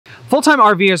Full-time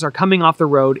RVers are coming off the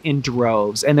road in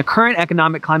droves, and the current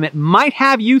economic climate might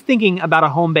have you thinking about a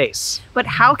home base. But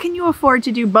how can you afford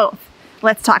to do both?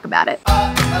 Let's talk about it.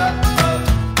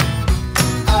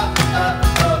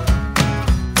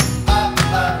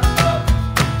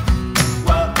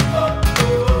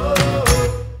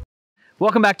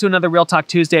 Welcome back to another Real Talk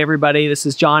Tuesday, everybody. This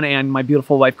is John and my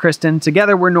beautiful wife, Kristen.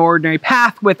 Together, we're No Ordinary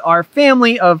Path with our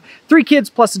family of 3 kids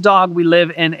plus a dog. We live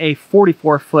in a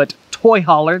 44-foot toy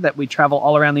hauler that we travel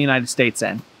all around the United States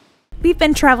in. We've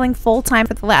been traveling full-time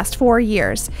for the last 4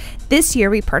 years. This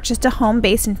year, we purchased a home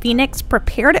base in Phoenix,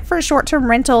 prepared it for short-term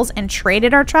rentals, and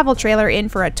traded our travel trailer in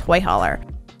for a toy hauler.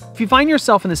 If you find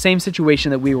yourself in the same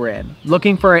situation that we were in,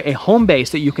 looking for a home base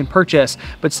that you can purchase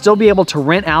but still be able to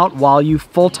rent out while you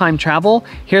full-time travel,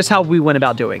 here's how we went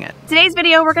about doing it. Today's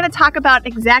video, we're going to talk about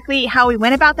exactly how we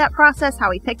went about that process, how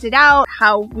we picked it out,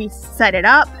 how we set it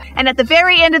up. And at the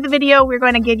very end of the video, we're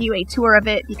going to give you a tour of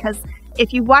it because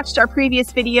if you watched our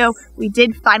previous video, we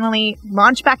did finally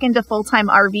launch back into full-time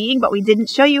RVing, but we didn't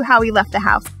show you how we left the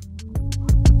house.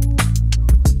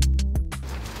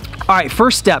 All right,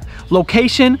 first step,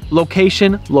 location,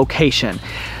 location, location.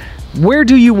 Where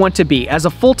do you want to be? As a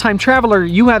full-time traveler,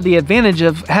 you have the advantage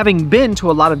of having been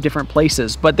to a lot of different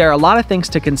places, but there are a lot of things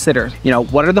to consider. You know,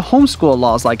 what are the homeschool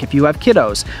laws like if you have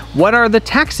kiddos? What are the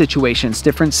tax situations?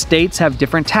 Different states have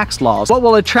different tax laws. What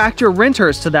will attract your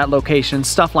renters to that location?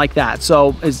 Stuff like that.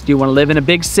 So do you want to live in a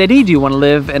big city? Do you want to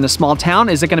live in a small town?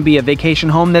 Is it going to be a vacation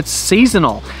home that's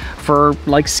seasonal for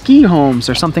like ski homes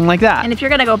or something like that? And if you're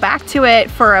going to go back to it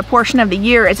for a portion of the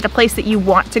year, is it a place that you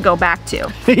want to go back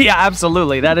to? Yeah,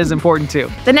 absolutely. That is important too.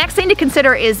 The next thing to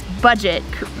consider is budget.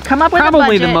 Come up with a budget.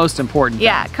 Probably the most important thing.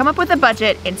 Yeah, come up with a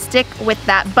budget and stick with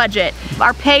that budget.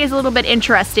 Our pay is a little bit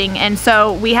interesting, and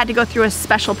so we had to go through a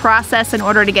special process in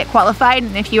order to get qualified.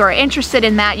 And if you are interested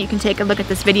in that, you can take a look at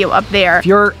this video up there. If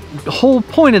your whole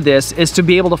point of this is to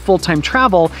be able to full-time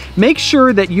travel, make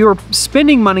sure that you're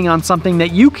spending money on something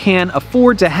that you can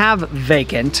afford to have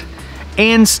vacant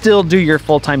and still do your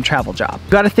full-time travel job.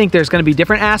 You got to think there's going to be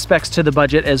different aspects to the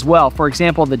budget as well. For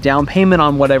example, the down payment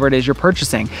on whatever it is you're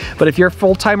purchasing. But if you're a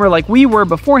full-timer like we were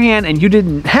beforehand and you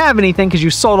didn't have anything because you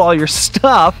sold all your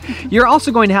stuff, you're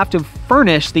also going to have to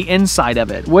furnish the inside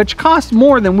of it, which cost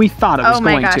more than we thought it was going to.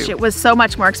 Oh my gosh, it was so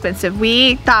much more expensive.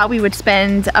 We thought we would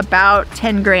spend about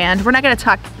 10 grand. We're not going to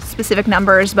talk specific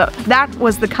numbers, but that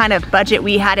was the kind of budget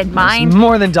we had in mind.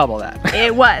 More than double that.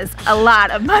 It was a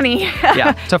lot of money.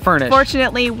 Yeah, to furnish.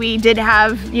 Fortunately, we did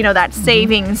have, you know, that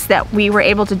savings that we were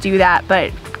able to do that,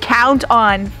 but count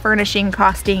on furnishing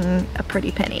costing a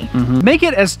pretty penny. Make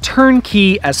it as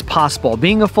turnkey as possible.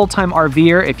 Being a full-time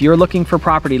RVer, if you're looking for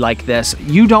property like this,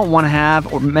 you don't want to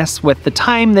have or mess with the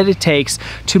time that it takes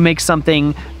to make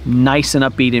something nice and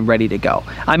upbeat and ready to go.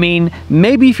 I mean,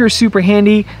 maybe if you're super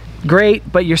handy, great,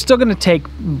 but you're still going to take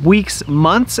weeks,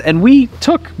 months, and we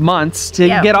took months to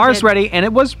get ours ready, and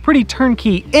it was pretty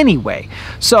turnkey anyway.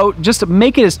 So just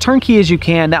make it as turnkey as you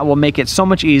can. That will make it so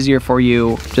much easier for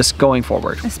you just going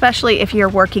forward. Especially if you're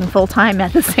working full-time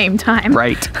at the same time.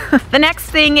 Right. The next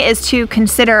thing is to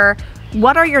consider,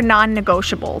 what are your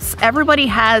non-negotiables? Everybody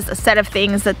has a set of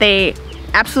things that they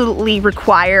absolutely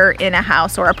require in a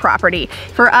house or a property.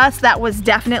 For us, that was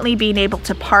definitely being able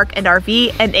to park an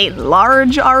RV, and a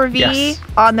large RV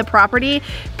on the property,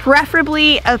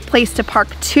 preferably a place to park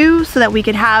 2 so that we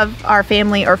could have our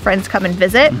family or friends come and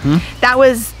visit. That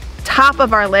was top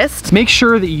of our list. Make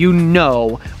sure that you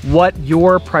know what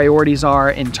your priorities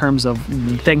are in terms of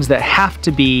things that have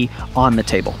to be on the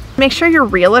table. Make sure your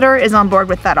realtor is on board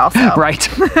with that also. Right.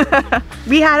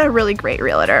 We had a really great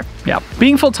realtor. Yeah.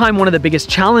 Being full-time, one of the biggest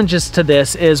challenges to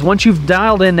this is once you've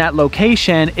dialed in that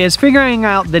location is figuring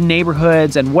out the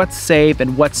neighborhoods and what's safe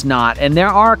and what's not. And there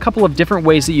are a couple of different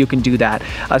ways that you can do that.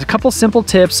 A couple simple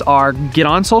tips are get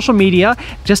on social media,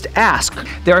 just ask.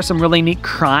 There are some really neat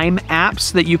crime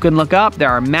apps that you can look up. There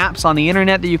are maps on the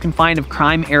internet that you can find of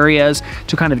crime areas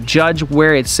to kind of judge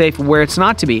where it's safe and where it's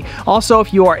not to be. Also,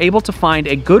 if you are able to find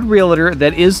a good realtor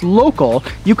that is local,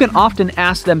 you can often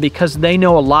ask them because they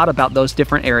know a lot about those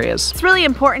different areas. It's really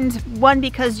important, one,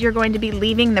 because you're going to be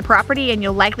leaving the property and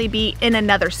you'll likely be in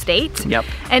another state. Yep.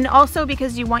 And also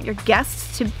because you want your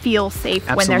guests to feel safe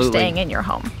when they're staying in your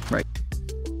home. Right.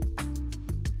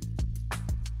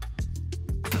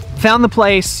 found the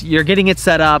place, you're getting it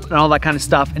set up and all that kind of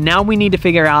stuff. And now we need to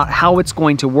figure out how it's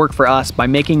going to work for us by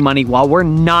making money while we're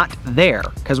not there,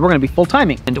 because we're going to be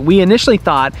full-timing. And we initially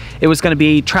thought it was going to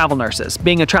be travel nurses.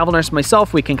 Being a travel nurse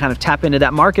myself, we can kind of tap into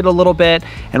that market a little bit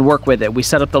and work with it. We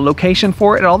set up the location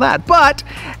for it and all that. But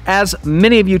as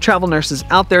many of you travel nurses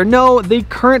out there know, the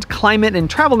current climate in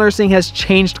travel nursing has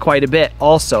changed quite a bit.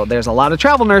 Also, there's a lot of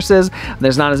travel nurses,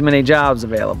 there's not as many jobs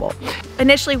available.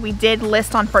 Initially, we did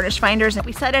list on Furnish Finders, and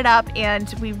we set it up,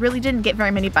 and we really didn't get very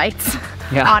many bites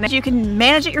on it. You can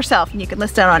manage it yourself, and you can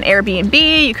list it on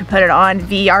Airbnb, you can put it on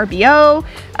VRBO.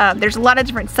 There's a lot of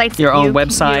different sites. Your own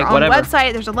website, whatever.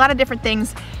 Website. There's a lot of different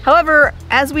things. However,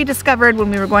 as we discovered when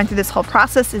we were going through this whole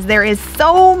process, is there is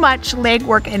so much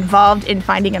legwork involved in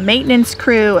finding a maintenance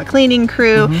crew, a cleaning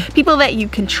crew, people that you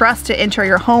can trust to enter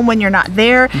your home when you're not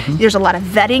there. There's a lot of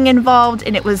vetting involved,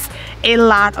 and it was a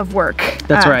lot of work.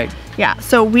 That's right. Yeah,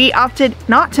 so we opted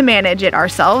not to manage it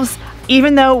ourselves,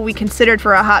 even though we considered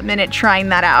for a hot minute trying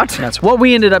that out. That's what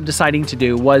we ended up deciding to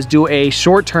do, was do a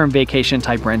short-term vacation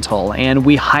type rental. And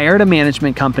we hired a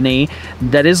management company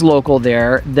that is local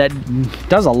there that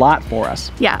does a lot for us.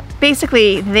 Yeah,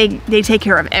 basically they take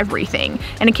care of everything.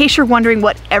 And in case you're wondering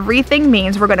what everything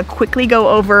means, we're gonna quickly go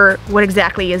over what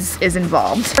exactly is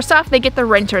involved. First off, they get the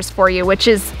renters for you, which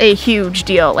is a huge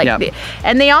deal.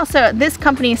 And they also, this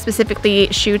company specifically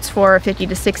shoots for 50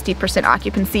 to 60%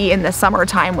 occupancy in the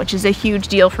summertime, which is a huge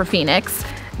deal for Phoenix.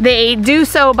 They do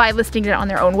so by listing it on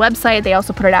their own website. They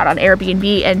also put it out on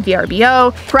Airbnb and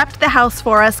VRBO. Prepped the house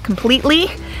for us completely.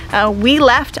 We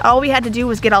left. All we had to do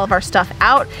was get all of our stuff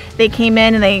out. They came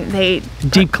in and they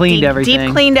deep cleaned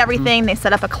everything. They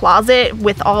set up a closet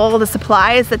with all the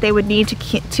supplies that they would need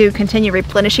to continue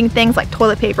replenishing things like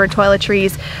toilet paper,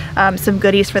 toiletries, some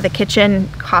goodies for the kitchen,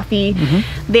 coffee.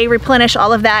 They replenish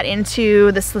all of that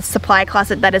into this supply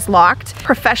closet that is locked.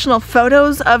 Professional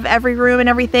photos of every room and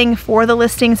everything for the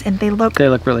listings, and they look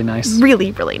really nice.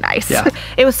 Really, really nice. Yeah.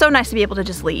 It was so nice to be able to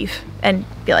just leave and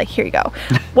be like, here you go.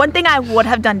 One thing I would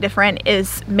have done different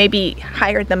is maybe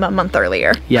hired them a month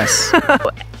earlier. Yes.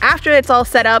 After it's all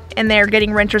set up and they're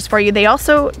getting renters for you, they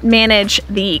also manage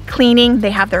the cleaning.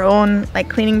 They have their own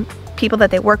cleaning people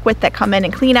that they work with that come in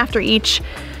and clean after each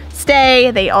stay.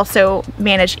 They also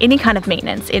manage any kind of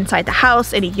maintenance inside the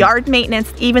house, any yard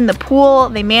maintenance, even the pool.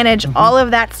 They manage all of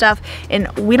that stuff, and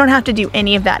we don't have to do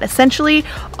any of that. Essentially,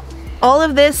 all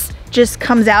of this just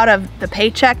comes out of the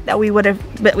paycheck that we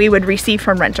would receive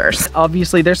from renters.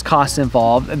 Obviously, there's costs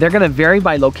involved. They're going to vary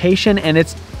by location, and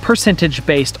it's percentage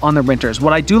based on the renters.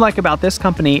 What I do like about this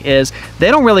company is they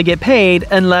don't really get paid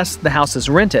unless the house is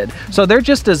rented. So they're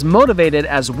just as motivated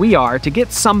as we are to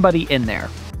get somebody in there.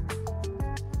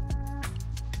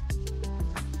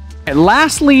 And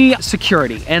lastly,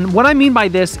 security. And what I mean by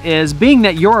this is, being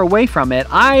that you're away from it,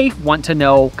 I want to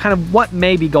know kind of what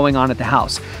may be going on at the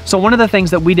house. So one of the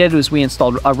things that we did was we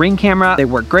installed a Ring camera. They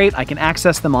work great. I can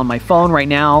access them on my phone right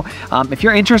now. If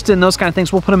you're interested in those kind of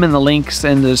things, we'll put them in the links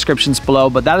in the descriptions below.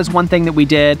 But that is one thing that we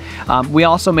did. We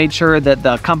also made sure that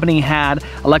the company had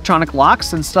electronic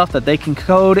locks and stuff that they can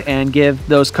code and give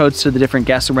those codes to the different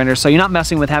guests and renters. So you're not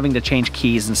messing with having to change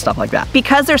keys and stuff like that.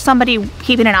 Because there's somebody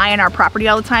keeping an eye on our property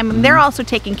all the time, they're also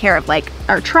taking care of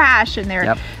our trash, and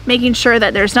they're making sure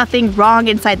that there's nothing wrong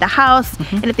inside the house.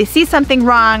 And if they see something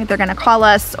wrong, they're gonna call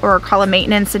us or call a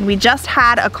maintenance. And we just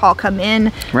had a call come in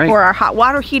for our hot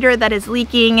water heater that is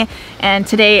leaking. And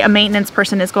today a maintenance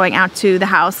person is going out to the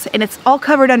house, and it's all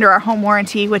covered under our home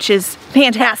warranty, which is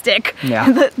fantastic.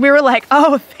 Yeah. We were like,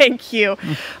 oh, thank you.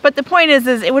 But the point is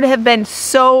it would have been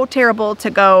so terrible to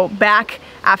go back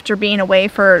after being away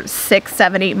for 6,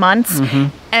 7, 8 months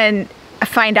and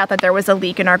find out that there was a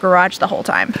leak in our garage the whole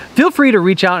time. Feel free to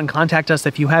reach out and contact us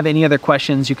if you have any other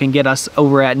questions. You can get us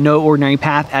over at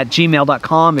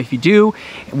noordinarypath@gmail.com. If you do,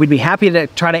 we'd be happy to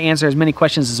try to answer as many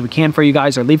questions as we can for you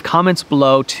guys, or leave comments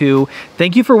below too.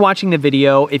 Thank you for watching the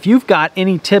video. If you've got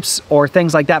any tips or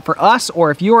things like that for us, or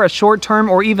if you're a short-term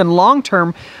or even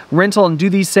long-term rental and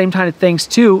do these same kind of things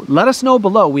too, let us know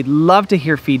below. We'd love to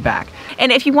hear feedback.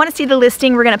 And if you want to see the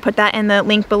listing, we're going to put that in the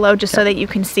link below just so that you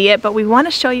can see it. But we want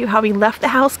to show you how we left the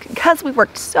house because we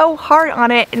worked so hard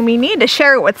on it, and we need to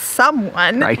share it with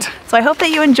someone. Right. So I hope that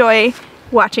you enjoy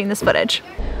watching this footage.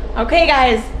 Okay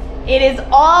guys, it is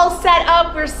all set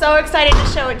up. We're so excited to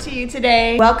show it to you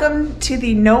today. Welcome to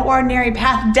the No Ordinary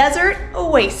Path Desert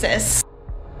Oasis.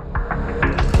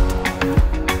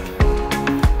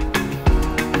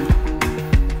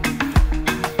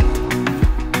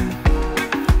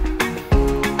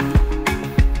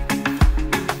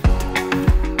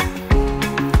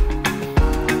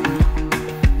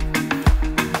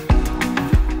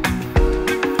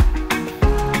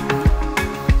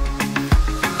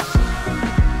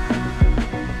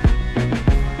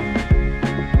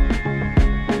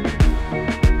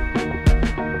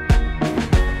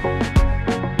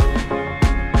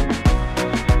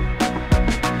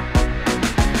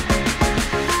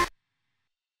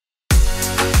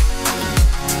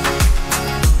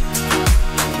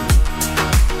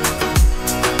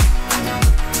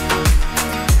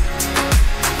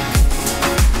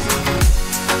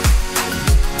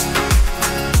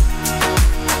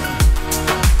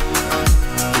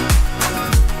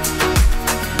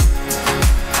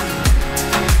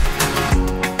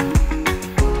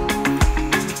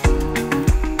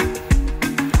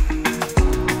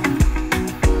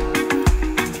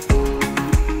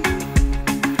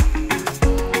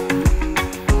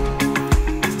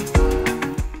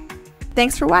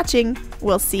 Thanks for watching.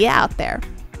 We'll see you out there.